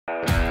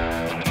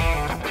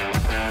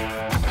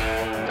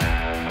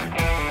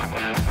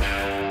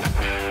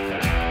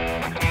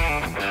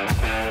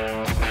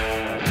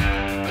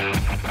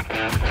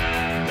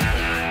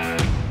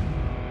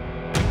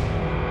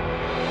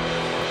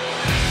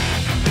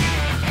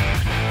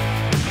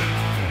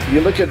You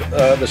look at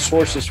the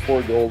sources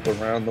for gold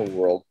around the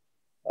world,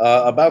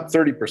 about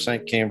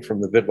 30% came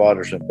from the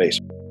Witwatersrand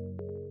Basin.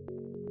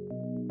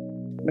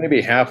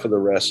 Maybe half of the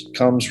rest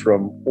comes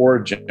from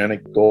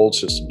orogenic gold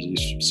systems,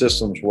 these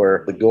systems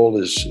where the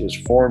gold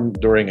is formed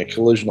during a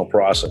collisional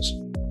process.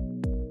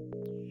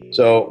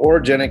 So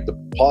orogenic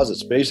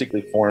deposits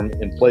basically form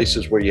in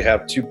places where you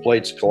have two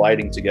plates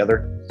colliding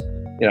together.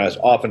 You know,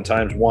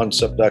 oftentimes one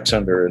subducts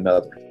under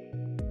another.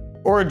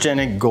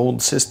 Orogenic gold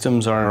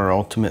systems are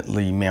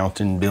ultimately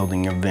mountain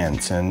building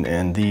events,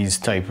 and these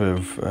type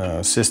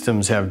of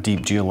systems have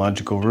deep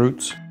geological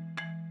roots.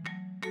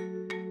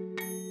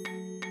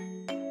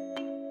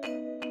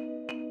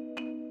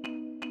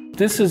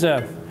 This is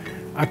a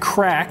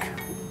crack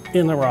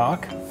in the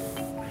rock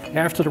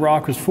after the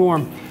rock was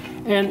formed,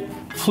 and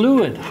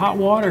fluid, hot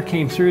water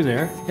came through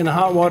there, and the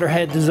hot water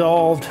had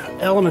dissolved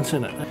elements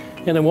in it.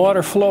 And the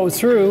water flowed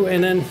through,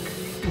 and then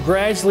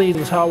gradually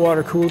this hot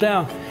water cooled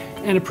down,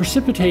 and it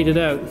precipitated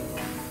out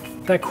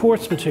that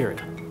quartz material.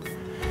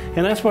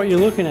 And that's what you're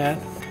looking at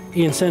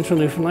in central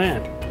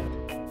Newfoundland.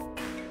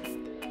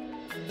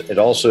 It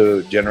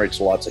also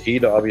generates lots of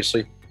heat,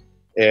 obviously,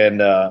 and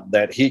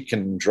that heat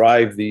can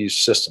drive these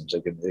systems.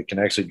 It can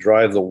actually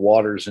drive the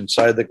waters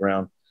inside the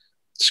ground,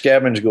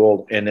 scavenge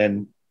gold, and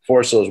then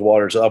force those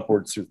waters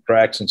upward through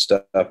cracks and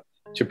stuff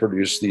to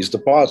produce these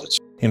deposits.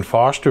 In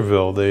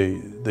Fosterville,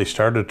 they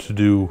started to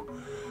do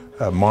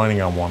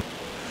mining on one,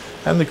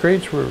 and the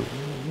grades were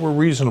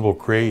reasonable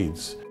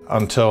grades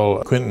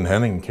until Quinton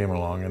Hennigh came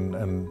along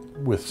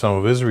and with some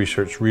of his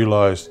research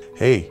realized,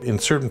 hey, in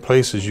certain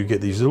places you get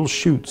these little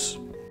chutes,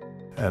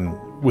 and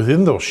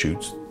within those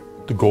chutes,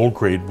 the gold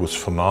grade was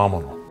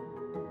phenomenal.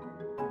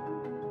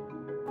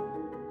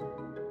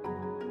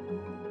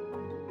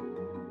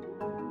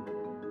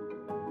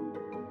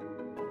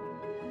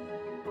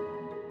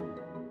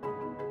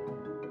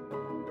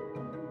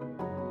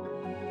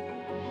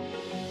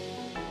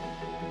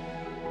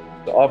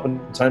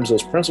 Oftentimes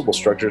those principal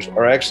structures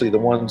are actually the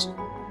ones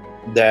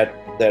that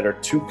are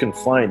too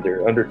confined.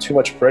 They're under too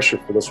much pressure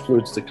for those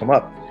fluids to come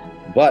up.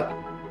 But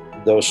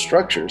those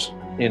structures,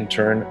 in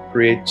turn,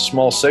 create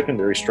small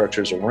secondary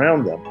structures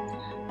around them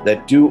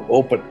that do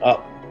open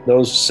up.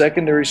 Those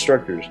secondary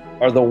structures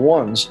are the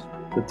ones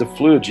that the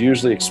fluids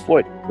usually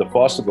exploit. The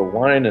Fosterville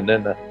Mine and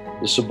then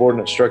the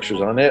subordinate structures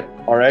on it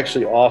are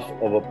actually off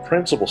of a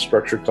principal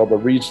structure called the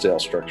Reedsdale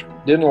structure.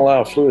 Didn't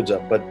allow fluids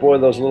up, but boy,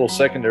 those little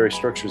secondary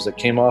structures that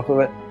came off of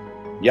it,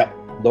 yep,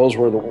 those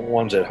were the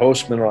ones that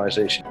host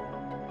mineralization.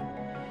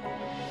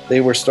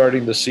 They were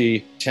starting to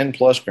see 10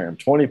 plus gram,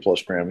 20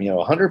 plus gram,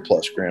 100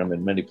 plus gram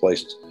in many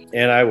places.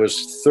 And I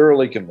was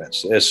thoroughly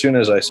convinced as soon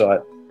as I saw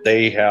it,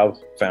 they have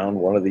found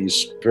one of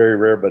these very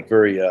rare but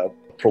very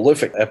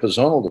prolific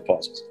epizonal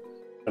deposits.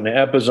 An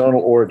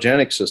epizonal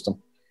orogenic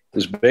system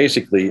is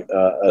basically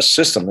a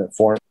system that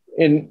forms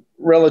in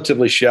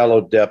relatively shallow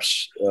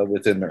depths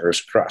within the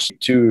Earth's crust,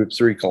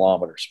 2-3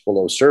 kilometers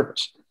below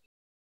surface.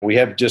 We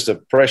have just a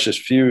precious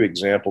few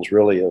examples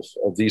really of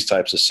these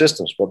types of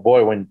systems. But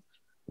boy,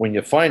 when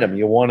you find them,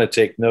 you want to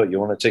take note. You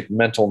want to take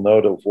mental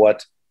note of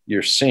what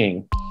you're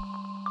seeing.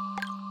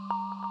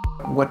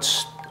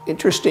 What's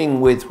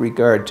interesting with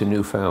regard to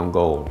newfound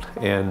gold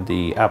and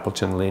the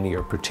Appleton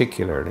linear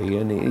particularly,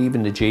 and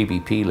even the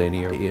JVP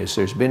linear, is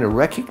there's been a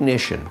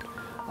recognition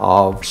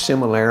of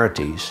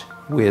similarities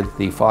with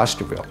the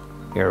Fosterville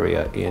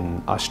area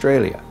in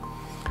Australia.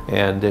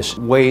 And this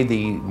way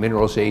the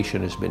mineralization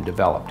has been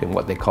developed in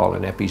what they call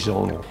an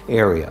epizonal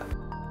area.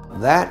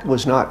 That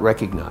was not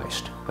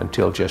recognized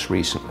until just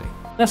recently.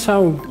 That's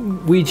how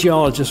we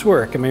geologists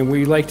work. I mean,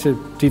 we like to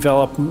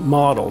develop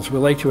models. We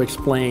like to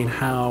explain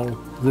how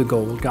the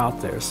gold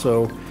got there.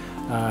 So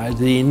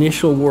the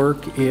initial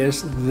work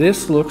is,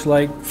 this looks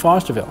like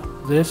Fosterville.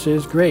 This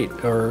is great,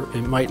 or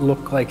it might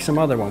look like some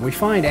other one. We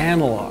find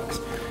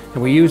analogs,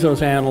 and we use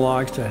those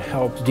analogs to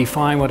help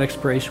define what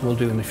exploration will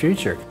do in the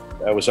future.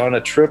 I was on a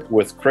trip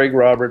with Craig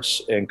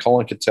Roberts and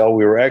Colin Cattell.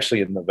 We were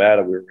actually in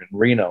Nevada. We were in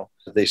Reno.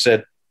 They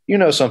said, "You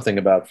know something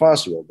about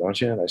Fosterville,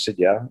 don't you?" And I said,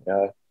 "Yeah."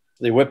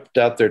 They whipped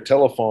out their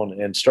telephone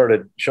and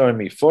started showing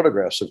me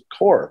photographs of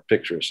core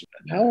pictures.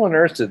 How on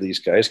earth did these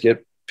guys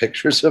get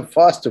pictures of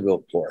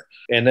Fosterville core?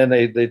 And then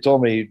they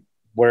told me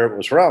where it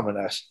was from, and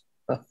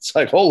it's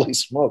like, holy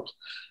smokes,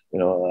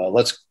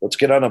 let's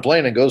get on a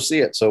plane and go see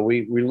it. So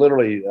we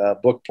literally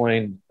booked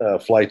plane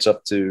flights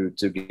up to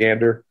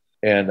Gander,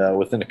 and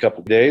within a couple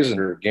of days,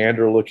 and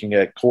Gander looking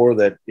at core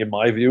that, in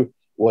my view,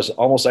 was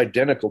almost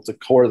identical to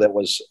core that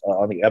was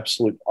on the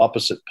absolute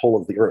opposite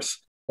pole of the Earth.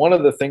 One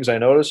of the things I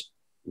noticed,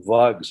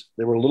 vugs.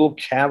 There were little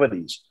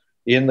cavities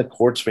in the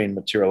quartz vein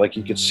material. Like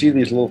you could see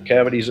these little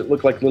cavities. It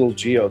looked like little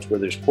geodes where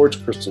there's quartz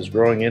crystals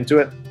growing into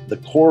it. The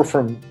core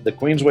from the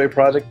Queensway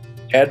project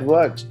had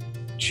vugs,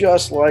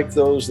 just like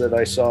those that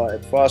I saw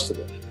at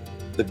Fosterville.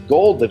 The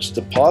gold that's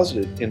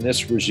deposited in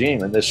this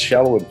regime, in this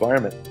shallow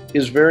environment,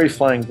 is very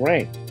fine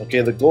grained.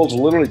 Okay, the gold's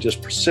literally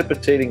just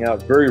precipitating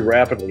out very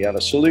rapidly out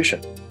of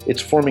solution.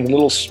 It's forming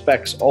little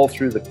specks all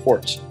through the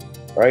quartz.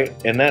 right?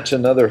 And that's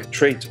another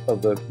trait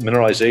of the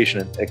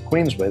mineralization at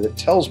Queensway that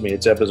tells me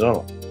it's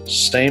epizonal.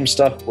 Same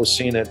stuff was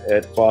seen at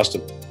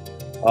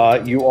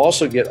Fosterville. You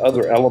also get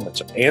other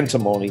elements.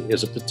 Antimony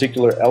is a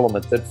particular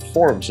element that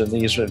forms in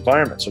these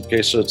environments.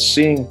 Okay, so it's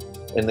seeing,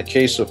 in the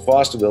case of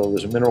Fosterville,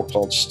 there's a mineral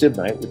called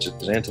stibnite, which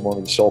is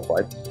antimony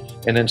sulfide,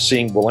 and then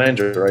seeing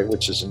belangerite,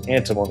 which is an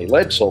antimony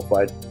lead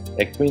sulfide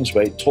at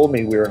Queensway, told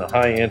me we were in a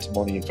high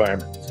antimony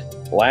environment.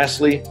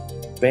 Lastly,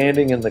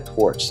 banding in the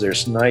quartz.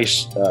 There's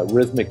nice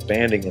rhythmic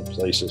banding in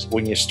places.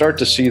 When you start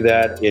to see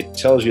that, it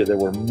tells you there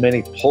were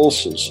many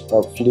pulses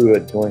of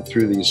fluid going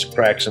through these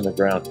cracks in the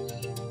ground.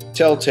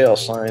 Telltale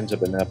signs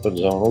of an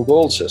epizonal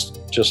gold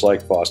system, just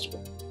like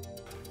Fosterville.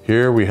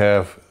 Here we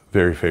have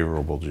very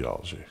favorable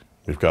geology.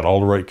 We've got all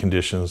the right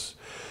conditions.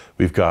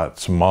 We've got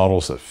some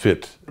models that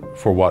fit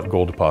for what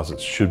gold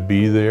deposits should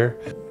be there.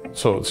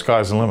 So the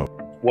sky's the limit.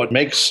 What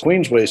makes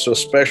Queensway so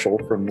special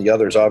from the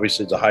others,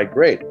 obviously, is a high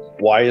grade.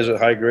 Why is it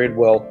high grade?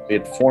 Well,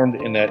 it formed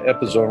in that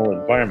epizonal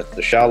environment,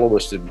 the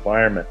shallowest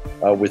environment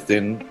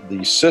within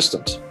these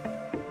systems.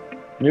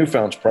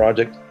 Newfoundland's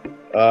project,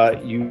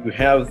 you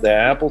have the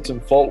Appleton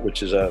Fault,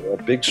 which is a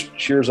big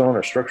shear zone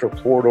or structural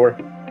corridor.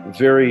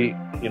 Very,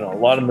 a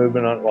lot of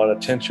movement on it, a lot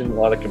of tension, a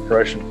lot of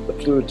compression. The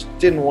fluids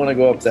didn't want to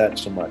go up that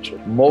so much.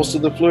 Most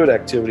of the fluid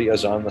activity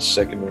is on the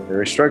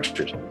secondary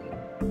structures.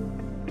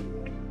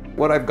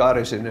 What I've got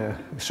is in a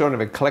sort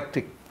of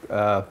eclectic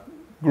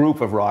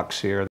group of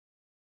rocks here.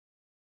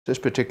 This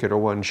particular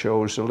one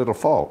shows a little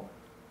fault.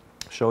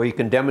 So you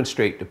can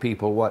demonstrate to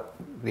people what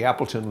the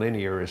Appleton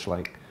Linear is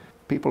like.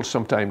 People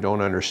sometimes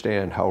don't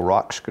understand how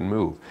rocks can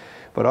move.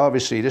 But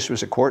obviously this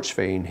was a quartz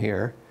vein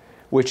here,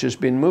 which has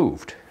been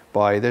moved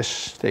by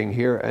this thing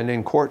here, and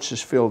then quartz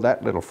has filled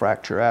that little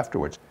fracture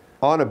afterwards.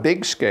 On a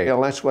big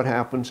scale, that's what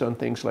happens on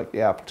things like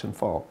the Appleton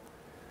Fault.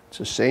 It's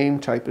the same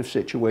type of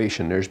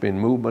situation. There's been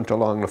movement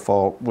along the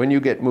fault. When you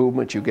get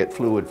movement, you get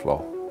fluid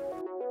flow.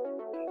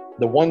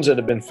 The ones that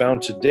have been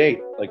found to date,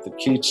 like the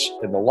Keats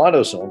and the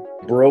Lotto Zone,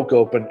 broke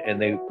open,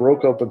 and they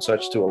broke open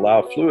such to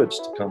allow fluids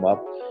to come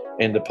up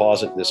and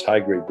deposit this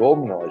high-grade gold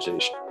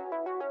mineralization.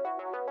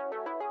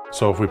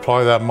 So if we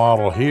apply that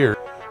model here,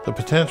 the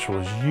potential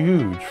is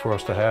huge for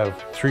us to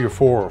have 3 or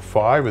 4 or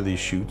 5 of these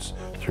chutes,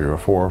 3 or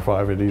 4 or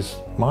 5 of these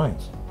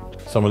mines.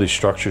 Some of these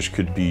structures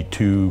could be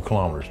 2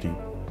 kilometers deep.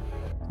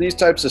 These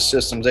types of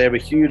systems, they have a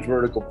huge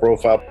vertical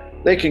profile.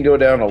 They can go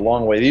down a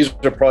long way. These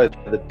are probably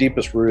the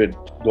deepest rooted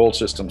gold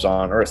systems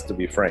on Earth, to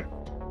be frank.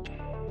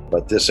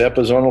 But this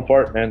epizonal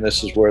part, man,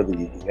 this is where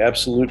the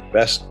absolute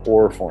best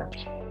ore forms.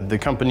 The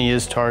company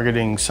is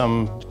targeting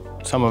some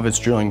of its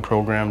drilling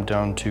program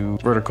down to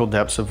vertical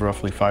depths of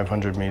roughly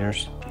 500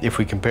 meters. If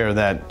we compare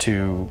that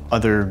to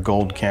other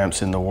gold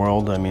camps in the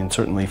world, I mean,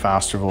 certainly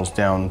Fosterville's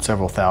down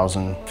several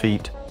thousand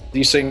feet.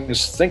 These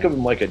things, think of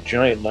them like a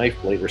giant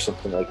knife blade or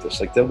something like this.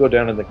 Like they'll go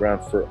down in the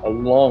ground for a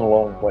long,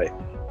 long way.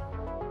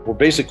 We're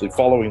basically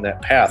following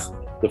that path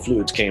the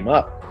fluids came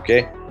up,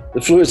 okay?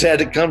 The fluids had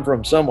to come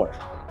from somewhere.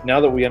 Now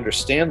that we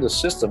understand the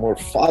system, we're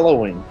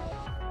following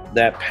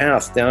that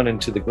path down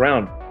into the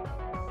ground.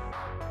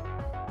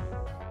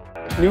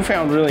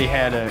 Newfoundland really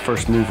had a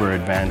first mover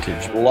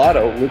advantage.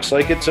 Lotto looks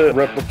like it's a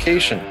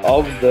replication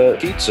of the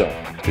Keats zone.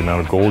 The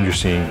amount of gold you're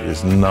seeing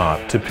is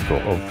not typical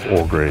of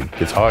ore grade.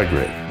 It's high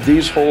grade.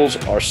 These holes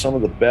are some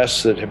of the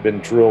best that have been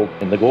drilled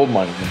in the gold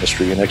mining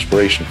industry and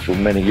exploration for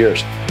many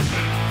years.